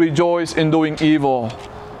those who rejoice in doing evil.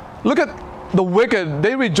 Look at the wicked.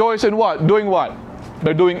 They rejoice in what? Doing what?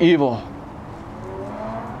 They're doing evil.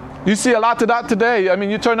 You see a lot of that today. I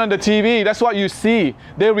mean, you turn on the TV, that's what you see.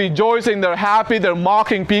 They're rejoicing, they're happy, they're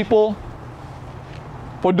mocking people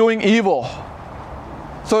for doing evil.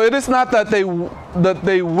 So it is not that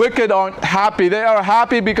they wicked aren't happy. They are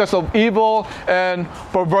happy because of evil and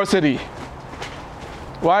perversity.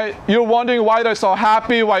 Right? You're wondering why they're so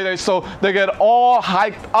happy, why they get all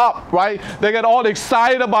hyped up, right? They get all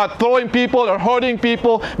excited about throwing people or hurting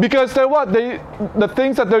people because the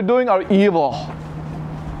things that they're doing are evil.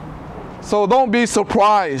 So don't be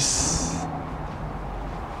surprised.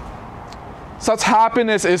 Such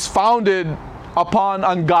happiness is founded upon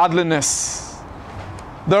ungodliness.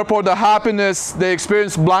 Therefore, the happiness they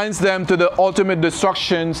experience blinds them to the ultimate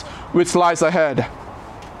destructions which lies ahead.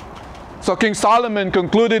 So King Solomon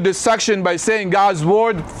concluded this section by saying God's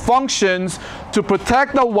Word functions to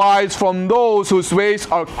protect the wise from those whose ways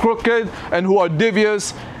are crooked and who are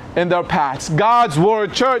devious in their paths. God's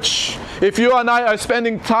Word, church, if you and I are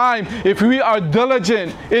spending time, if we are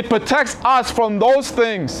diligent, it protects us from those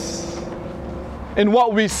things in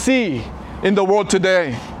what we see in the world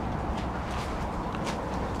today.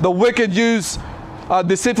 The wicked use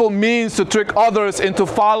deceitful means to trick others into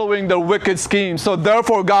following their wicked schemes. So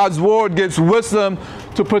therefore, God's word gives wisdom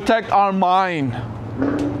to protect our mind.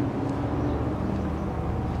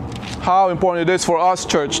 How important it is for us,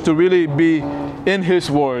 church, to really be in His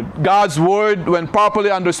word. God's word, when properly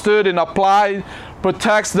understood and applied,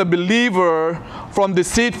 protects the believer from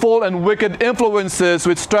deceitful and wicked influences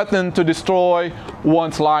which threaten to destroy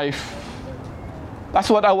one's life. That's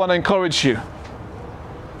what I want to encourage you.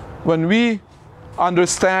 When we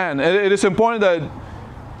understand, it is important that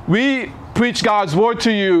we preach God's word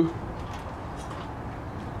to you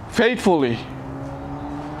faithfully.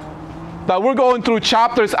 That we're going through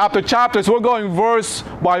chapters after chapters, we're going verse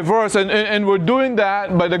by verse, and we're doing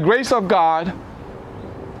that by the grace of God,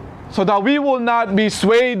 so that we will not be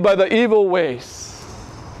swayed by the evil ways.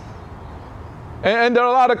 And there are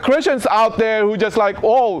a lot of Christians out there who just like,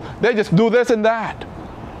 oh, they just do this and that.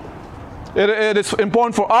 It is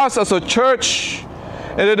important for us as a church,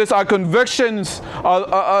 and it is our convictions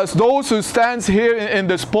as those who stands here in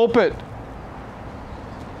this pulpit,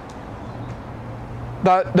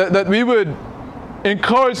 that we would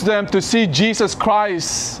encourage them to see Jesus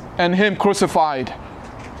Christ and Him crucified.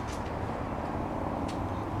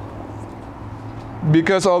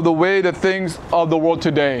 Because of the way the things of the world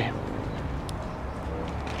today.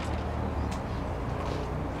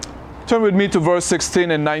 Turn with me to verse 16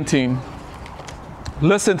 and 19.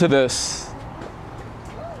 Listen to this.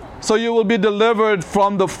 So you will be delivered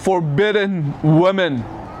from the forbidden woman,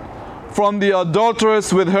 from the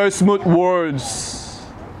adulteress with her smooth words,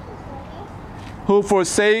 who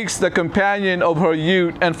forsakes the companion of her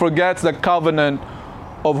youth and forgets the covenant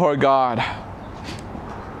of her God.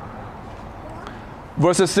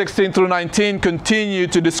 Verses 16 through 19 continue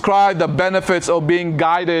to describe the benefits of being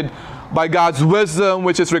guided by God's wisdom,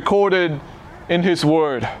 which is recorded in His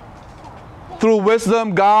Word. Through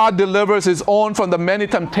wisdom, God delivers His own from the many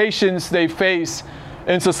temptations they face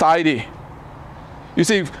in society. You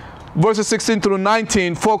see, verses 16 through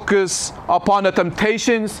 19 focus upon the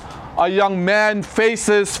temptations a young man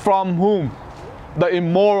faces from whom? The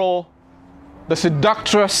immoral, the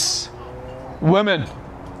seductress women.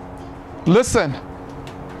 Listen,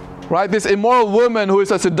 right? This immoral woman who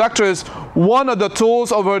is a seductress, one of the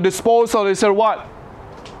tools of her disposal is her what?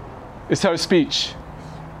 It's her speech.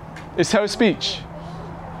 It's her speech.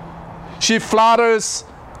 She flatters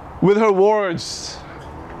with her words,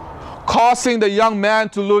 causing the young man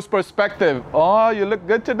to lose perspective. Oh, you look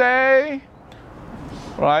good today.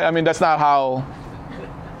 Right? I mean, that's not how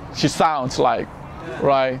she sounds like,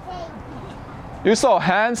 right? You're so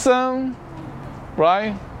handsome,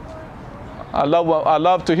 right? I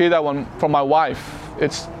love to hear that one from my wife.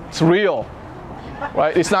 It's real,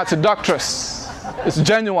 right? It's not seductress. It's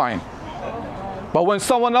genuine. But when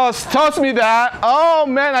someone else tells me that, oh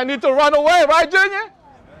man, I need to run away, right, Junior?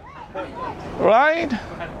 Right?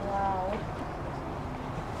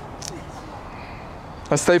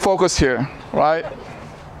 Let's stay focused here, right?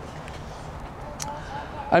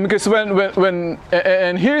 And because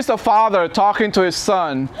and here's the father talking to his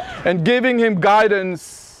son and giving him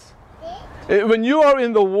guidance. When you are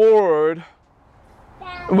in the Word,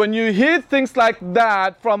 when you hear things like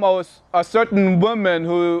that from a certain woman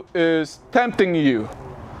who is tempting you,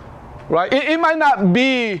 right? It might not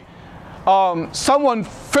be someone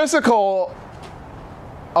physical,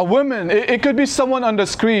 a woman. It could be someone on the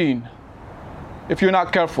screen if you're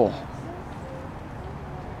not careful.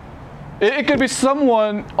 It could be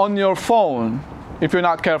someone on your phone if you're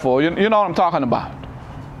not careful. You know what I'm talking about.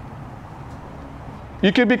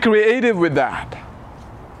 You could be creative with that.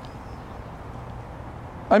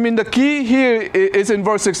 I mean, the key here is in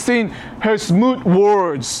verse 16, her smooth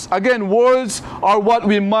words. Again, words are what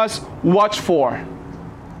we must watch for.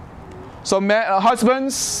 So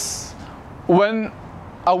husbands, when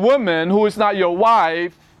a woman who is not your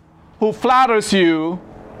wife, who flatters you,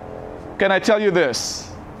 can I tell you this?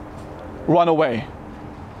 Run away.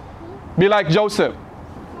 Be like Joseph.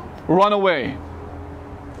 Run away.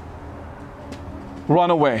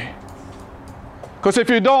 Run away. Because if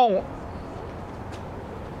you don't,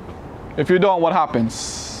 what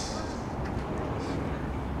happens?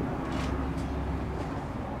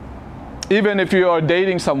 Even if you are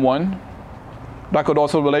dating someone, that could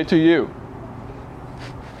also relate to you.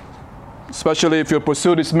 Especially if your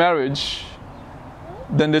pursuit is marriage,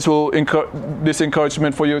 then this will this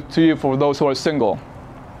encouragement for you for those who are single.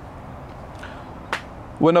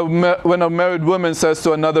 When a married woman says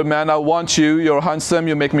to another man, I want you, you're handsome,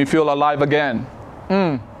 you make me feel alive again.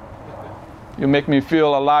 You make me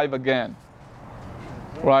feel alive again.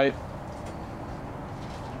 Right?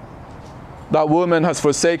 That woman has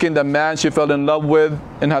forsaken the man she fell in love with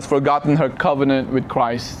and has forgotten her covenant with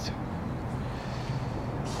Christ.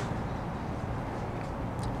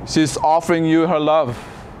 She's offering you her love.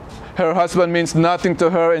 Her husband means nothing to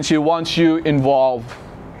her and she wants you involved.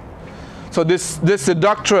 So this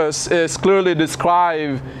seductress is clearly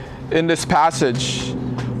described in this passage.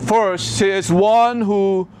 First, she is one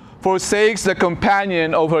who forsakes the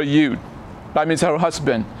companion of her youth. That means her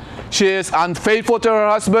husband. She is unfaithful to her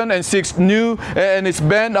husband and seeks new and is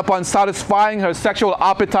bent upon satisfying her sexual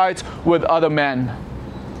appetites with other men.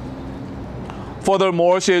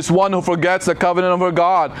 Furthermore, she is one who forgets the covenant of her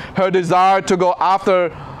God. Her desire to go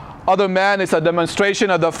after other men is a demonstration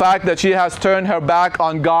of the fact that she has turned her back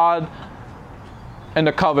on God and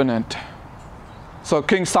the covenant. So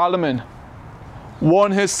King Solomon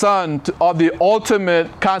warned his son of the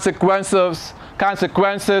ultimate consequences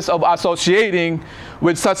of associating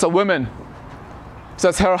with such a woman. It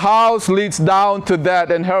says, her house leads down to death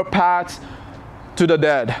and her paths to the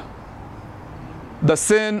dead. The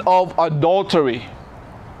sin of adultery,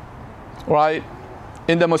 right,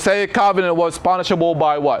 in the Mosaic covenant was punishable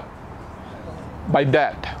by what? By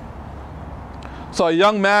death. So a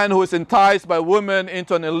young man who is enticed by women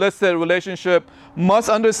into an illicit relationship must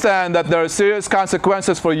understand that there are serious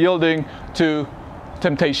consequences for yielding to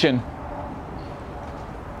temptation.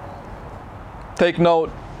 Take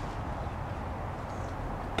note.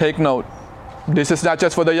 Take note. This is not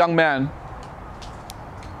just for the young man.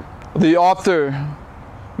 The author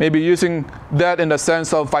may be using that in the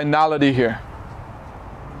sense of finality here.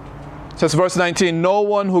 It says verse 19, no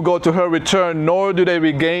one who go to her return, nor do they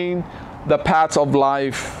regain the paths of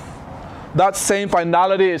life. That same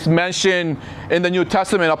finality is mentioned in the New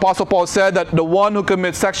Testament. Apostle Paul said that the one who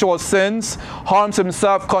commits sexual sins harms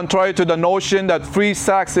himself, contrary to the notion that free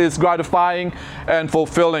sex is gratifying and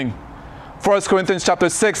fulfilling. 1 Corinthians chapter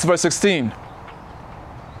 6, verse 16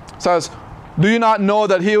 says, do you not know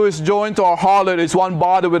that he who is joined to a harlot is one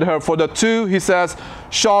body with her? For the two, he says,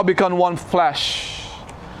 shall become one flesh.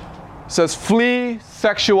 It says, flee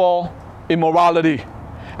sexual immorality.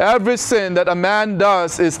 Every sin that a man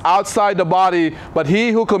does is outside the body, but he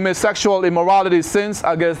who commits sexual immorality sins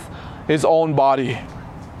against his own body.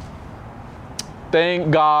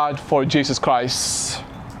 Thank God for Jesus Christ.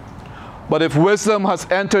 But if wisdom has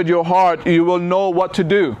entered your heart, you will know what to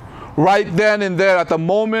do. Right then and there, at the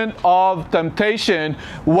moment of temptation,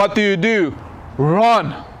 what do?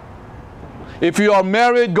 Run. If you are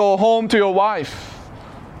married, go home to your wife.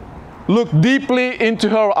 Look deeply into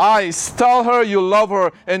her eyes. Tell her you love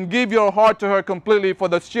her and give your heart to her completely for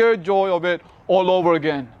the sheer joy of it all over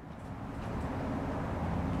again.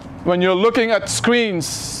 When you're looking at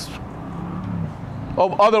screens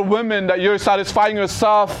of other women that you're satisfying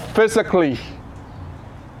yourself physically,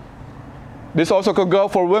 this also could go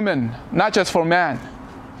for women, not just for men.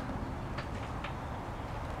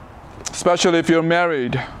 Especially if you're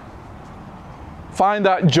married. Find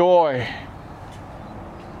that joy.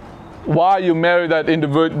 Why you marry that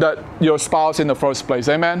individual, that your spouse in the first place.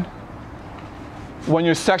 Amen? When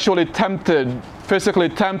you're sexually tempted, physically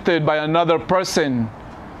tempted by another person,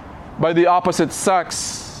 by the opposite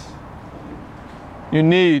sex, you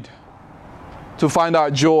need to find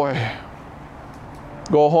out joy.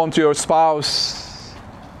 Go home to your spouse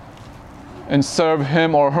and serve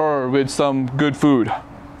him or her with some good food.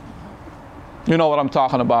 You know what I'm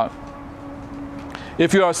talking about.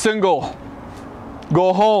 If you are single,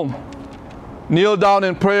 go home. Kneel down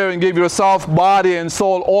in prayer and give yourself, body and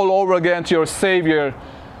soul all over again to your Savior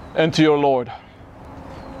and to your Lord.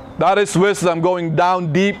 That is wisdom going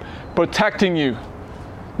down deep, protecting you.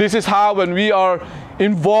 This is how when we are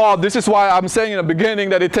involved, this is why I'm saying in the beginning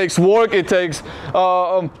that it takes work, it takes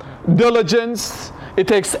diligence, it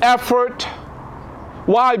takes effort.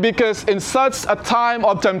 Why? Because in such a time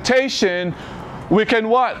of temptation, we can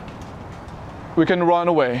what? We can run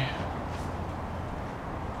away.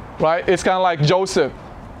 Right? It's kind of like Joseph.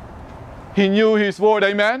 He knew his word,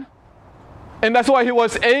 amen? And that's why he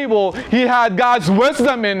was able, he had God's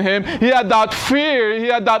wisdom in him. He had that fear, he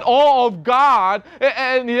had that awe of God,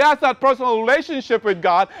 and he has that personal relationship with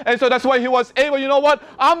God. And so that's why he was able, you know what?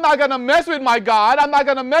 I'm not going to mess with my God. I'm not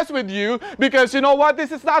going to mess with you because you know what?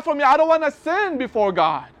 This is not for me. I don't want to sin before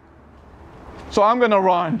God. So I'm going to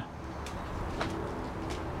run.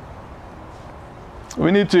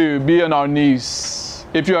 We need to be on our knees.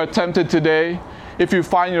 If you are tempted today, if you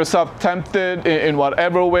find yourself tempted in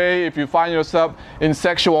whatever way, if you find yourself in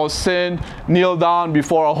sexual sin, kneel down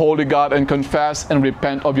before a holy God and confess and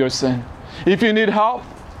repent of your sin. If you need help,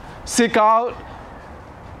 seek out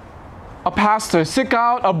a pastor, seek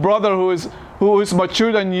out a brother who is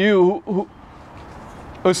mature than you,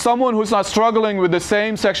 is someone who's not struggling with the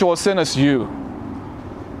same sexual sin as you.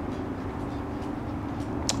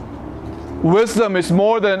 Wisdom is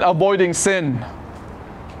more than avoiding sin.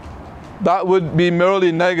 That would be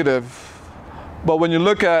merely negative. But when you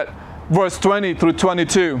look at verse 20 through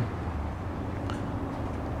 22,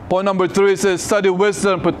 point number 3 says, study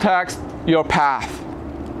wisdom protects your path.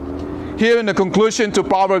 Here in the conclusion to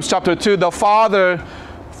Proverbs chapter 2, the father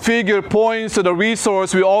figure points to the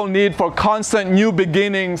resource we all need for constant new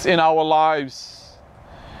beginnings in our lives.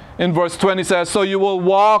 In verse 20 says, so you will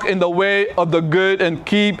walk in the way of the good and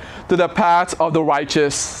keep to the paths of the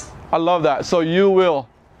righteous. I love that. So you will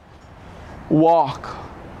walk.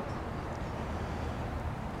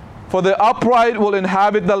 For the upright will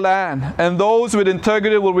inhabit the land, and those with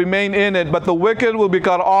integrity will remain in it, but the wicked will be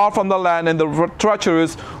cut off from the land, and the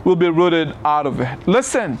treacherous will be rooted out of it.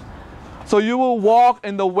 Listen, so you will walk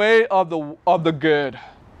in the way of the good.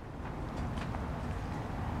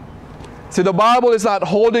 See, the Bible is not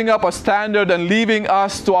holding up a standard and leaving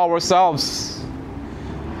us to ourselves.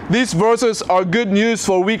 These verses are good news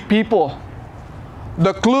for weak people.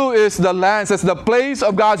 The clue is the land. It says the place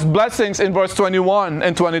of God's blessings in verse 21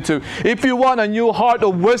 and 22. If you want a new heart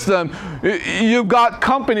of wisdom, you've got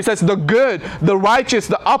company. It says the good, the righteous,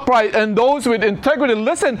 the upright, and those with integrity.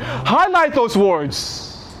 Listen, highlight those words.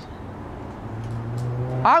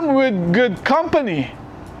 I'm with good company.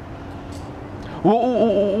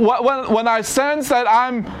 When I sense that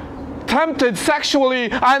I'm tempted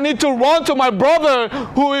sexually, I need to run to my brother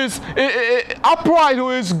who is upright, who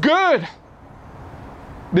is good,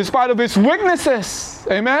 despite of his weaknesses.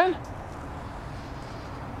 Amen?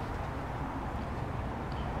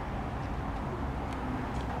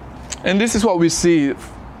 And this is what we see. It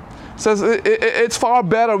says it's far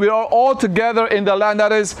better. We are all together in the land.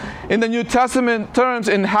 That is, in the New Testament terms,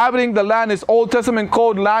 inhabiting the land is Old Testament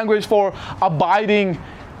code language for abiding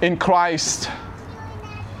in Christ.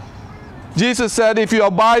 Jesus said, if you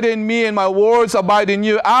abide in me and my words abide in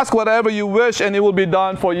you, ask whatever you wish and it will be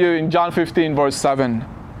done for you, in John 15 verse 7.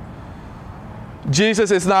 Jesus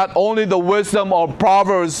is not only the wisdom of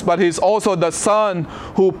Proverbs, but he's also the Son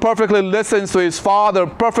who perfectly listens to his Father,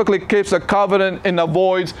 perfectly keeps the covenant, and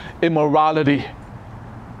avoids immorality.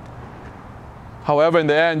 However, in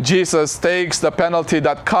the end, Jesus takes the penalty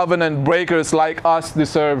that covenant breakers like us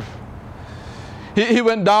deserve. He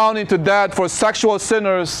went down into death for sexual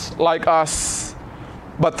sinners like us.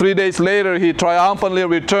 But 3 days later, he triumphantly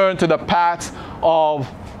returned to the path of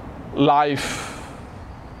life.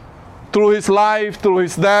 Through his life, through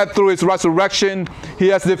his death, through his resurrection, he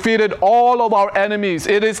has defeated all of our enemies.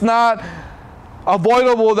 It is not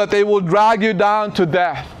avoidable that they will drag you down to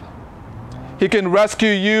death. He can rescue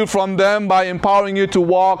you from them by empowering you to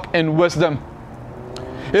walk in wisdom.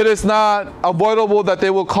 It is not avoidable that they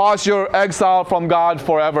will cause your exile from God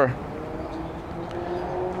forever.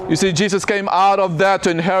 You see, Jesus came out of that to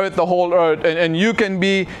inherit the whole earth, and you can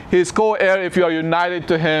be his co-heir if you are united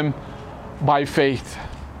to him by faith.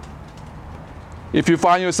 If you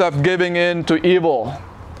find yourself giving in to evil,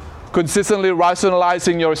 consistently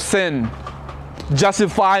rationalizing your sin,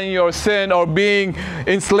 justifying your sin, or being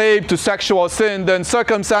enslaved to sexual sin, then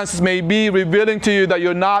circumstances may be revealing to you that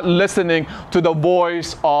you're not listening to the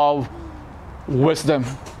voice of wisdom.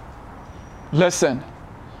 Listen.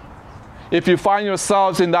 If you find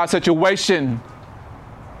yourselves in that situation,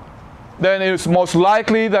 then it's most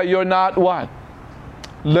likely that you're not what?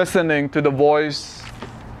 Listening to the voice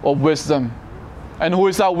of wisdom. And who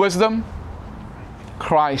is that wisdom?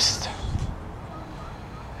 Christ.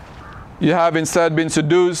 You have instead been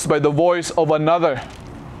seduced by the voice of another.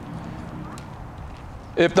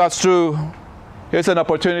 If that's true, here's an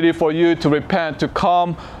opportunity for you to repent, to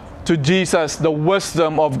come to Jesus, the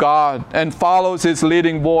wisdom of God, and follow his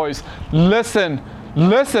leading voice. Listen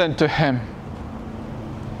to him.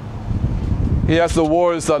 He has the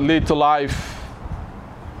words that lead to life.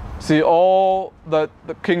 See, all that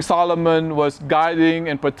King Solomon was guiding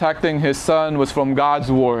and protecting his son was from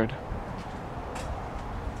God's word.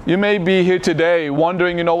 You may be here today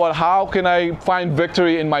wondering, how can I find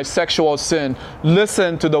victory in my sexual sin?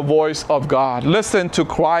 Listen to the voice of God. Listen to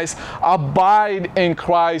Christ. Abide in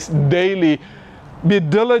Christ daily. Be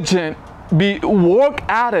diligent. Work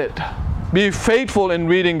at it. Be faithful in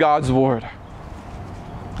reading God's word.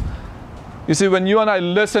 You see, when you and I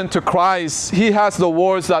listen to Christ, he has the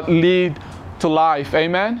words that lead to life.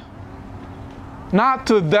 Amen? Not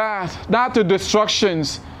to death, not to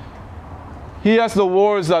destructions. He has the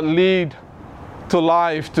words that lead to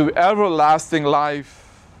life, to everlasting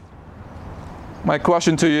life. My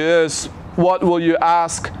question to you is, what will you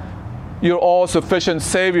ask your all-sufficient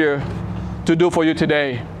Savior to do for you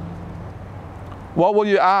today? What will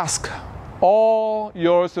you ask? All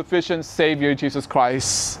your sufficient Savior, Jesus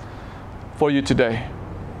Christ, for you today.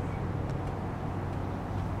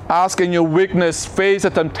 Ask in your weakness, face the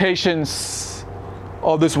temptations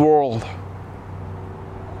of this world.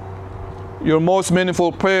 Your most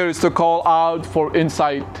meaningful prayer is to call out for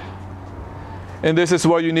insight. And this is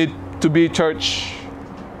where you need to be, church.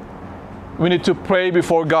 We need to pray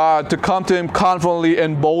before God, to come to Him confidently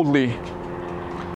and boldly.